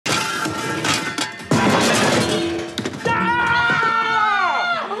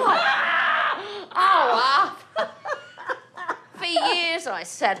I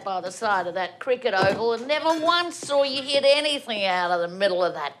sat by the side of that cricket oval and never once saw you hit anything out of the middle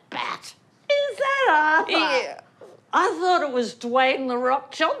of that bat. Is that Arthur? Yeah. I thought it was Dwayne "The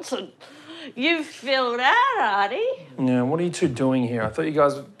Rock" Johnson. You filled out, Artie. Yeah, what are you two doing here? I thought you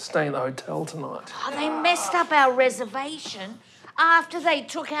guys were staying at the hotel tonight. Oh, they messed up our reservation after they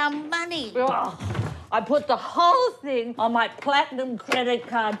took our money. Oh, I put the whole thing on my platinum credit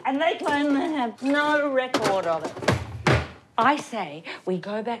card and they claim they have no record of it. I say we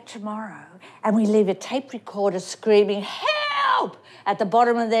go back tomorrow and we leave a tape recorder screaming "Help!" at the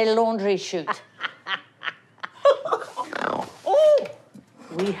bottom of their laundry chute. Oh,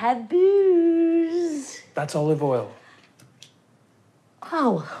 we have booze. That's olive oil.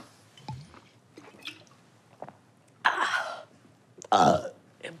 Oh.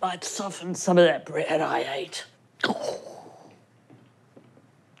 It might soften some of that bread I ate.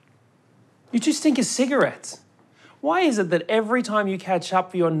 You two stink of cigarettes. Why is it that every time you catch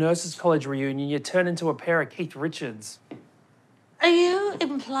up for your nurses' college reunion, you turn into a pair of Keith Richards? Are you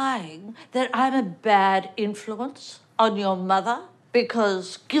implying that I'm a bad influence on your mother?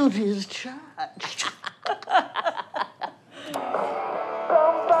 Because guilty is charged.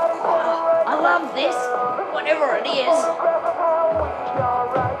 I love this, whatever it is.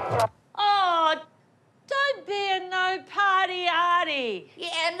 Oh, don't be a no-party Artie.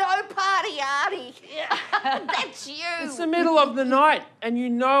 Yeah, no party, Artie. That's you. It's the middle of the night, and you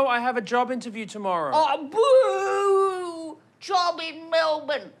know I have a job interview tomorrow. Oh, boo! Job in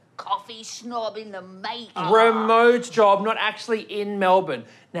Melbourne. Coffee snob in the making. Remote job, not actually in Melbourne.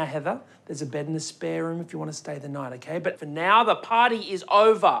 Now, Heather, there's a bed in the spare room if you want to stay the night, okay? But for now, the party is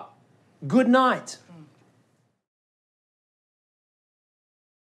over. Good night.